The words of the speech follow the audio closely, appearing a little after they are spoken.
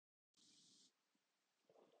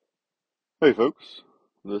Hey folks,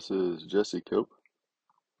 this is Jesse Cope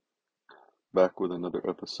back with another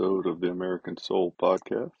episode of the American Soul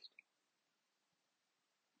Podcast.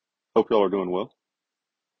 Hope y'all are doing well,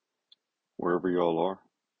 wherever y'all are,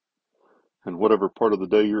 and whatever part of the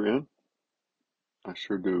day you're in. I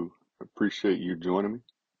sure do appreciate you joining me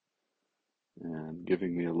and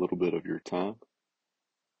giving me a little bit of your time.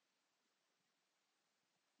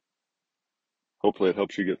 Hopefully it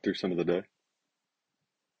helps you get through some of the day,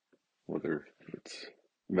 whether it's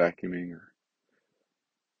vacuuming or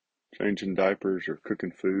changing diapers or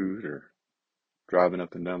cooking food or driving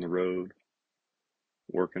up and down the road,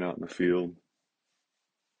 working out in the field,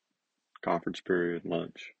 conference period,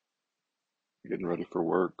 lunch, getting ready for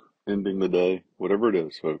work, ending the day, whatever it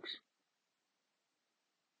is, folks.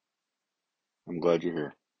 I'm glad you're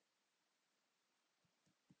here.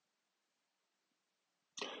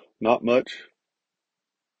 Not much,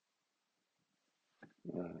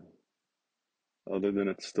 other than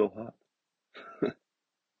it's still hot.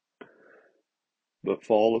 But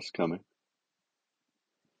fall is coming.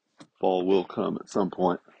 Fall will come at some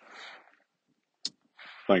point,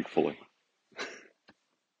 thankfully.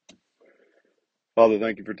 Father,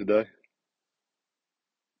 thank you for today.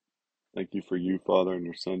 Thank you for you, Father, and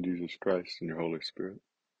your Son, Jesus Christ, and your Holy Spirit.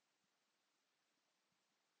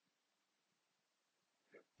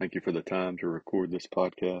 Thank you for the time to record this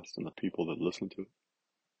podcast and the people that listen to it.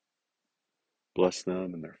 Bless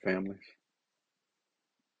them and their families.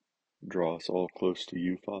 Draw us all close to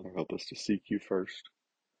you, Father. Help us to seek you first,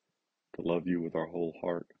 to love you with our whole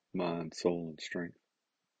heart, mind, soul, and strength,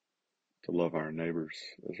 to love our neighbors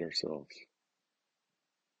as ourselves.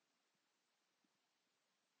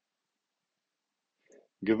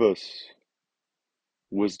 Give us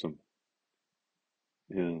wisdom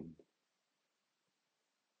in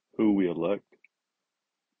who we elect.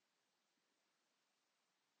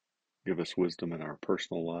 Give us wisdom in our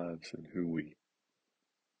personal lives and who we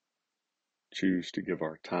choose to give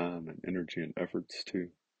our time and energy and efforts to.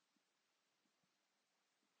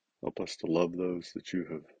 Help us to love those that you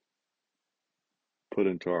have put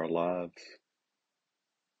into our lives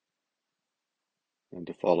and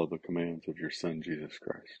to follow the commands of your Son, Jesus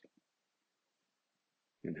Christ.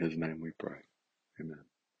 In his name we pray. Amen.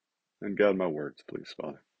 And guide my words, please,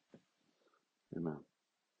 Father. Amen.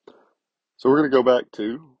 So we're going to go back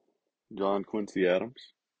to John Quincy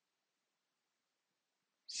Adams,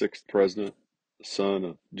 sixth president, son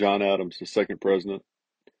of John Adams, the second president.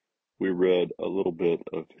 We read a little bit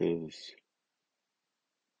of his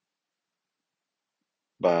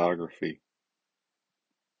biography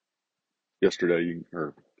yesterday,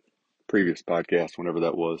 or previous podcast, whenever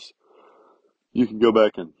that was. You can go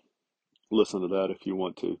back and listen to that if you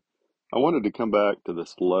want to. I wanted to come back to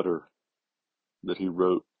this letter that he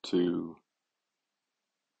wrote to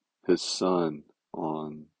his son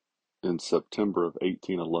on in September of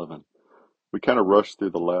 1811. We kind of rushed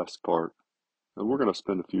through the last part, and we're going to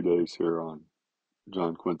spend a few days here on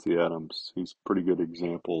John Quincy Adams. He's a pretty good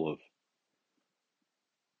example of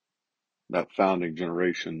that founding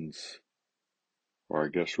generation's, or I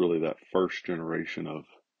guess really that first generation of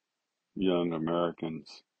young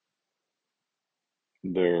Americans,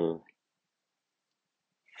 their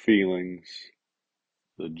feelings,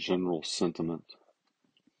 the general sentiment.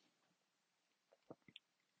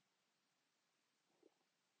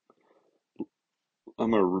 I'm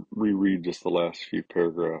going to reread just the last few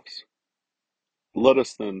paragraphs. Let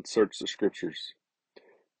us then search the scriptures.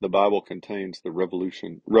 The Bible contains the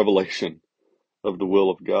revelation of the will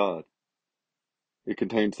of God. It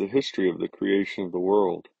contains the history of the creation of the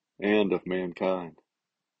world and of mankind,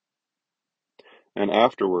 and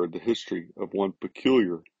afterward the history of one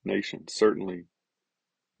peculiar nation, certainly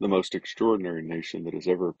the most extraordinary nation that has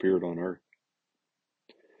ever appeared on earth.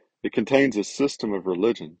 It contains a system of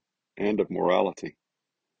religion and of morality,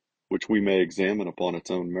 which we may examine upon its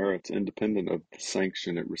own merits, independent of the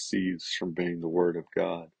sanction it receives from being the Word of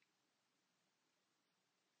God.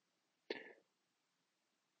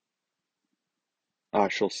 I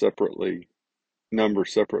shall number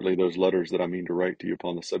separately those letters that I mean to write to you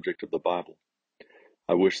upon the subject of the Bible.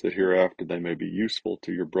 I wish that hereafter they may be useful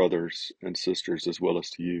to your brothers and sisters as well as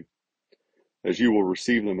to you, as you will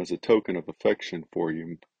receive them as a token of affection for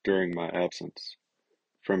you during my absence.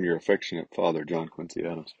 From your affectionate father, John Quincy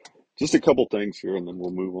Adams. Just a couple things here and then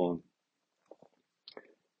we'll move on.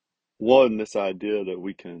 One, this idea that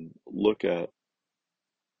we can look at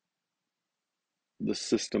the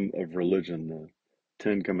system of religion, the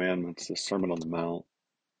Ten Commandments, the Sermon on the Mount,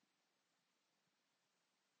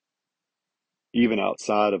 even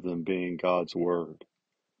outside of them being God's Word,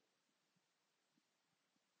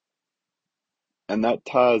 And that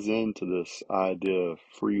ties into this idea of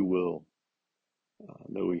free will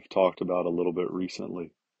that we've talked about a little bit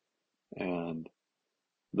recently. And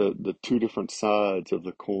the two different sides of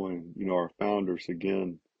the coin, our founders,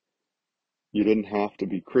 again, you didn't have to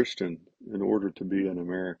be Christian in order to be an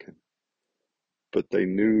American. But they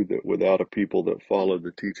knew that without a people that followed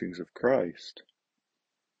the teachings of Christ,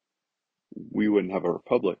 we wouldn't have a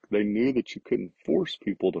republic. They knew that you couldn't force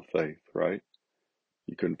people to faith, right?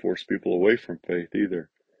 You couldn't force people away from faith either.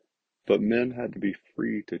 But men had to be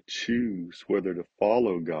free to choose whether to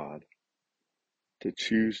follow God, to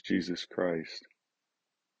choose Jesus Christ,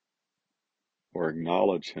 or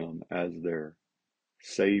acknowledge him as their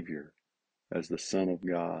Savior, as the Son of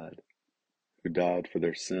God, who died for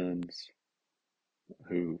their sins,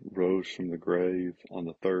 who rose from the grave on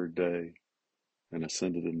the third day and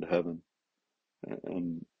ascended into heaven.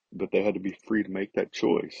 But they had to be free to make that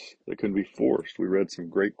choice. They couldn't be forced. We read some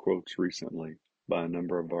great quotes recently by a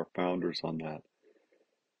number of our founders on that.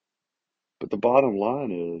 But the bottom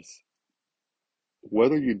line is,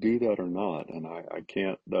 whether you do that or not, and I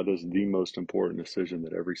can't, that is the most important decision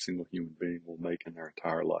that every single human being will make in their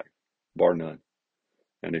entire life, bar none.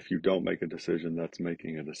 And if you don't make a decision, that's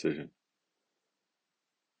making a decision.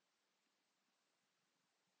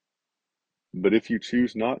 But if you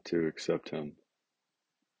choose not to accept him,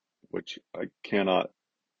 which I cannot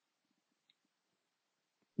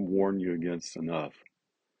warn you against enough,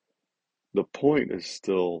 the point is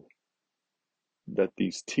still that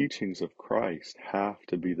these teachings of Christ have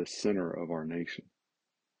to be the center of our nation.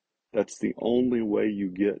 That's the only way you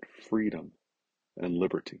get freedom and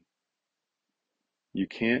liberty. You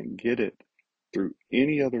can't get it through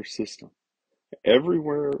any other system.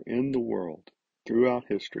 Everywhere in the world, throughout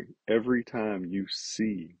history, every time you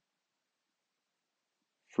see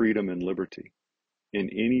freedom and liberty in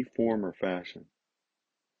any form or fashion,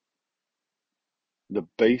 the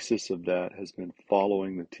basis of that has been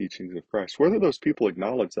following the teachings of Christ. Whether those people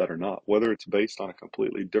acknowledge that or not, whether it's based on a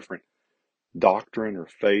completely different doctrine or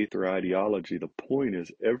faith or ideology, the point is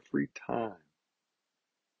every time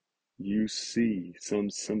you see some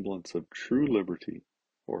semblance of true liberty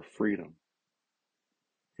or freedom,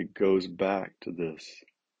 it goes back to this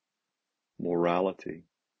morality,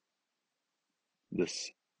 this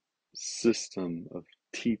system of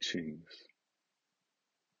teachings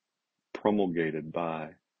promulgated by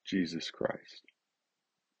Jesus Christ,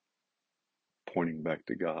 pointing back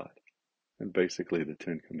to God, and basically the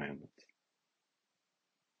Ten Commandments.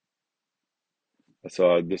 I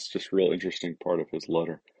saw this just real interesting part of his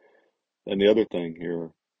letter. And the other thing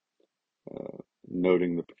here,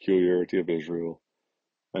 noting the peculiarity of Israel,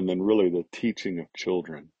 and then really the teaching of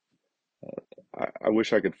children. I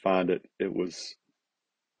wish I could find it.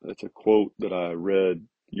 It's a quote that I read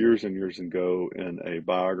years and years ago in a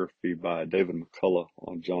biography by David McCullough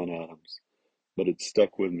on John Adams, but it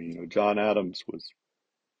stuck with me. John Adams was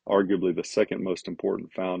arguably the second most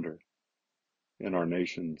important founder in our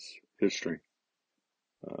nation's history.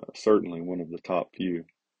 Certainly one of the top few.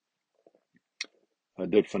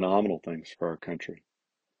 Did phenomenal things for our country.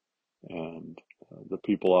 And the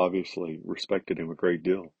people obviously respected him a great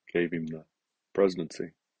deal, gave him the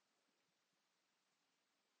presidency.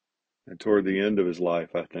 And toward the end of his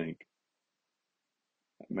life, I think,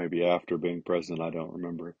 maybe after being president, I don't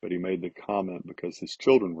remember it, but he made the comment because his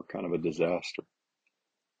children were kind of a disaster.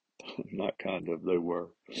 Not kind of, they were.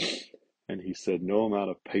 And he said, no amount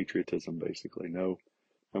of patriotism, basically, no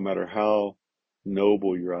matter how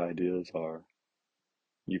noble your ideas are,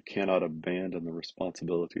 you cannot abandon the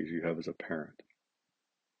responsibilities you have as a parent.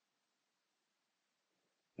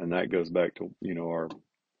 And that goes back to, our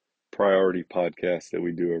priority podcast that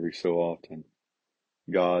we do every so often.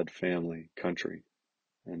 God, family, country,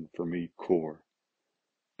 and for me, core.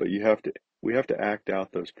 But we have to act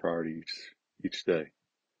out those priorities each day.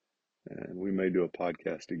 And we may do a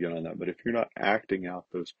podcast again on that. But if you're not acting out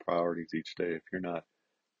those priorities each day, if you're not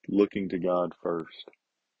looking to God first,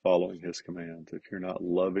 following his commands, if you're not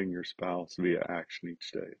loving your spouse via action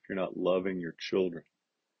each day, if you're not loving your children,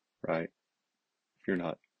 right? If you're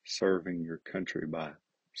not serving your country by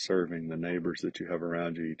serving the neighbors that you have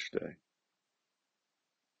around you each day,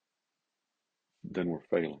 then we're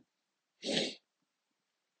failing.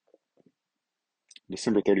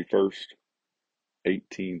 December 31st,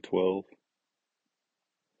 1812.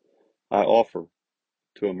 I offer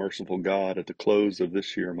to a merciful God at the close of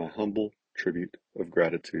this year my humble tribute of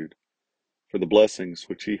gratitude for the blessings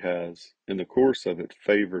which he has, in the course of it,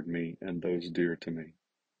 favored me and those dear to me.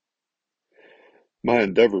 My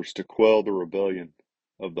endeavors to quell the rebellion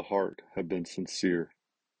of the heart have been sincere,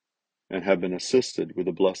 and have been assisted with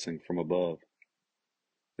a blessing from above.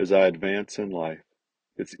 As I advance in life,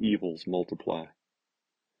 its evils multiply,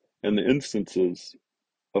 and the instances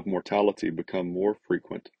of mortality become more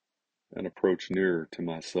frequent and approach nearer to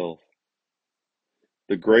myself.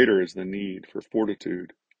 The greater is the need for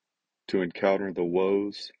fortitude to encounter the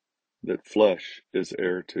woes that flesh is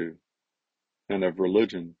heir to, and of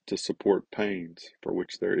religion to support pains for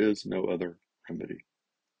which there is no other remedy.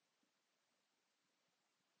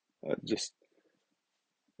 Just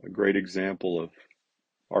a great example of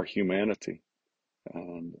our humanity,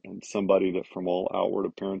 and somebody that from all outward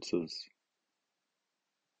appearances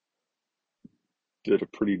did a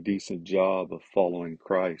pretty decent job of following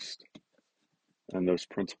Christ and those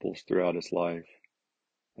principles throughout his life,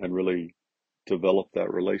 and really develop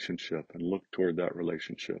that relationship and look toward that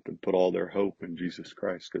relationship and put all their hope in Jesus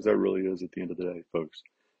Christ, because that really is, at the end of the day, folks,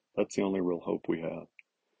 that's the only real hope we have.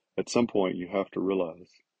 At some point, you have to realize,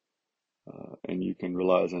 and you can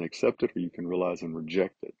realize and accept it, or you can realize and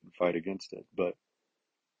reject it and fight against it, but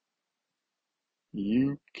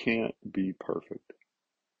you can't be perfect.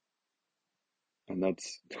 And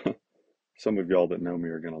that's, some of y'all that know me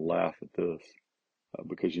are going to laugh at this,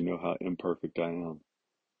 because you know how imperfect I am.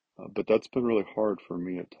 But that's been really hard for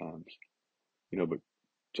me at times. But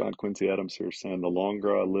John Quincy Adams here is saying, the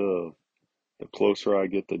longer I live, the closer I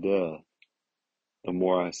get to death, the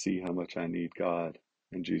more I see how much I need God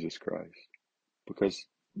and Jesus Christ. Because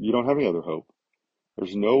you don't have any other hope.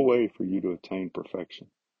 There's no way for you to attain perfection.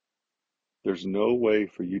 There's no way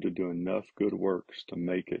for you to do enough good works to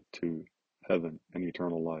make it to heaven and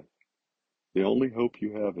eternal life. The only hope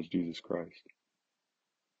you have is Jesus Christ.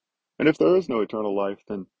 And if there is no eternal life,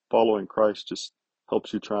 then following Christ just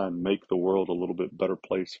helps you try and make the world a little bit better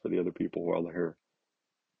place for the other people while they're here.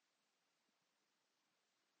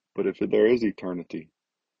 But if there is eternity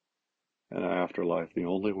and an afterlife, the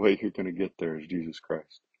only way you're going to get there is Jesus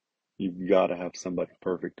Christ. You've got to have somebody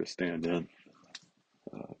perfect to stand in,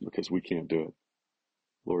 because we can't do it.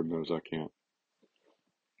 Lord knows I can't.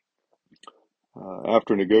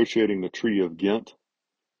 After negotiating the Treaty of Ghent,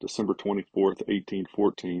 December 24th,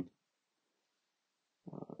 1814,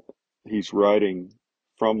 he's writing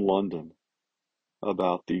from London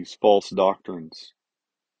about these false doctrines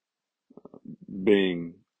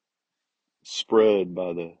being spread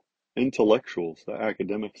by the intellectuals, the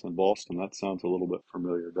academics in Boston. That sounds a little bit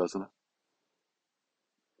familiar, doesn't it?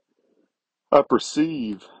 I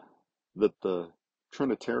perceive that the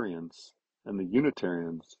Trinitarians and the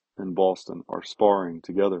Unitarians in Boston are sparring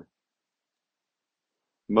together.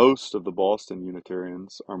 Most of the Boston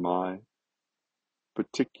Unitarians are my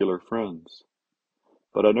particular friends,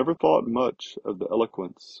 but I never thought much of the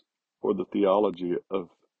eloquence or the theology of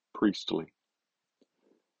Priestley.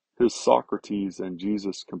 His Socrates and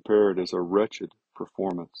Jesus compared as a wretched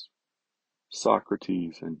performance.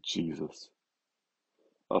 Socrates and Jesus.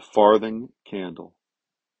 A farthing candle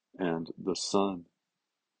and the sun.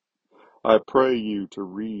 I pray you to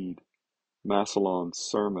read Massillon's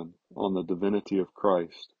sermon on the divinity of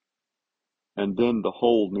Christ, and then the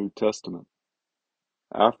whole New Testament,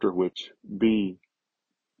 after which be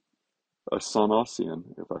a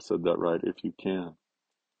Sonosian, if I said that right, if you can.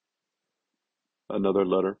 Another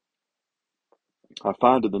letter. I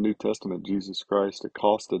find in the New Testament Jesus Christ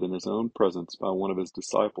accosted in his own presence by one of his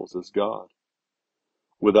disciples as God.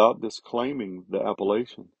 Without disclaiming the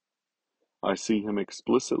appellation, I see him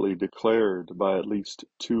explicitly declared by at least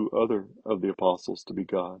two other of the apostles to be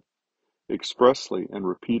God, expressly and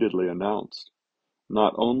repeatedly announced,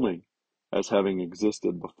 not only as having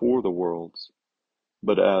existed before the worlds,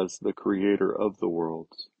 but as the creator of the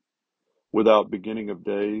worlds. Without beginning of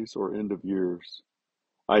days or end of years,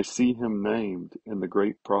 I see him named in the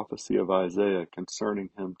great prophecy of Isaiah concerning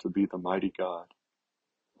him to be the mighty God.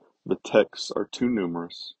 The texts are too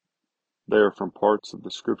numerous. They are from parts of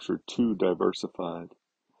the Scripture too diversified.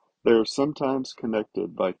 They are sometimes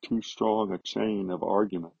connected by too strong a chain of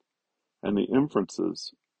argument, and the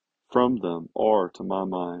inferences from them are, to my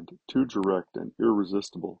mind, too direct and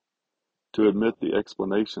irresistible to admit the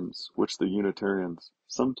explanations which the Unitarians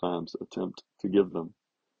sometimes attempt to give them,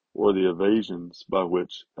 or the evasions by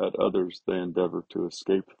which at others they endeavor to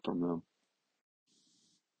escape from them.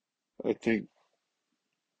 I think,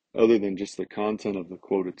 other than just the content of the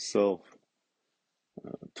quote itself,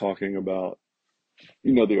 talking about,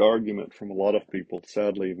 the argument from a lot of people,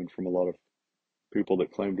 sadly, even from a lot of people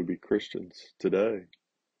that claim to be Christians today,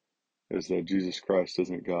 is that Jesus Christ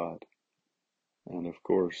isn't God. And of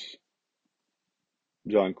course,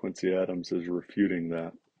 John Quincy Adams is refuting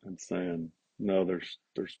that and saying, no,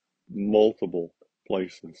 there's multiple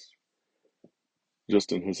places,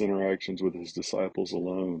 just in his interactions with his disciples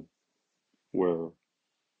alone, where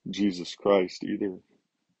Jesus Christ either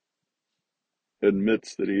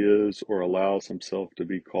admits that he is or allows himself to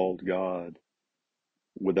be called God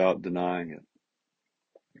without denying it,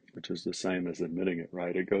 which is the same as admitting it,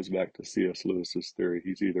 right? It goes back to C.S. Lewis's theory.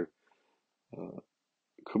 He's either uh,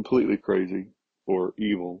 completely crazy or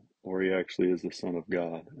evil, or he actually is the Son of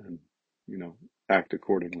God and, act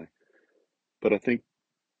accordingly. But I think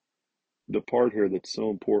the part here that's so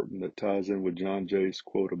important that ties in with John Jay's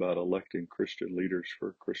quote about electing Christian leaders for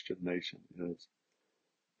a Christian nation is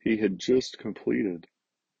he had just completed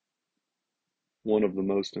one of the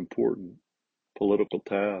most important political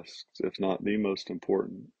tasks, if not the most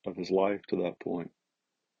important, of his life to that point,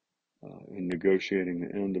 in negotiating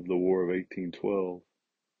the end of the War of 1812.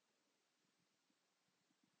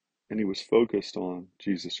 And he was focused on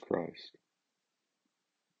Jesus Christ.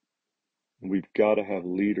 And we've got to have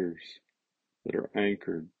leaders that are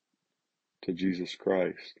anchored to Jesus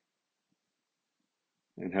Christ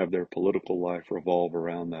and have their political life revolve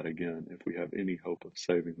around that again if we have any hope of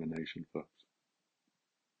saving the nation, folks.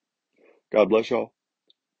 God bless y'all.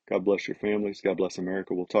 God bless your families. God bless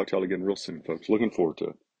America. We'll talk to y'all again real soon, folks. Looking forward to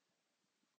it.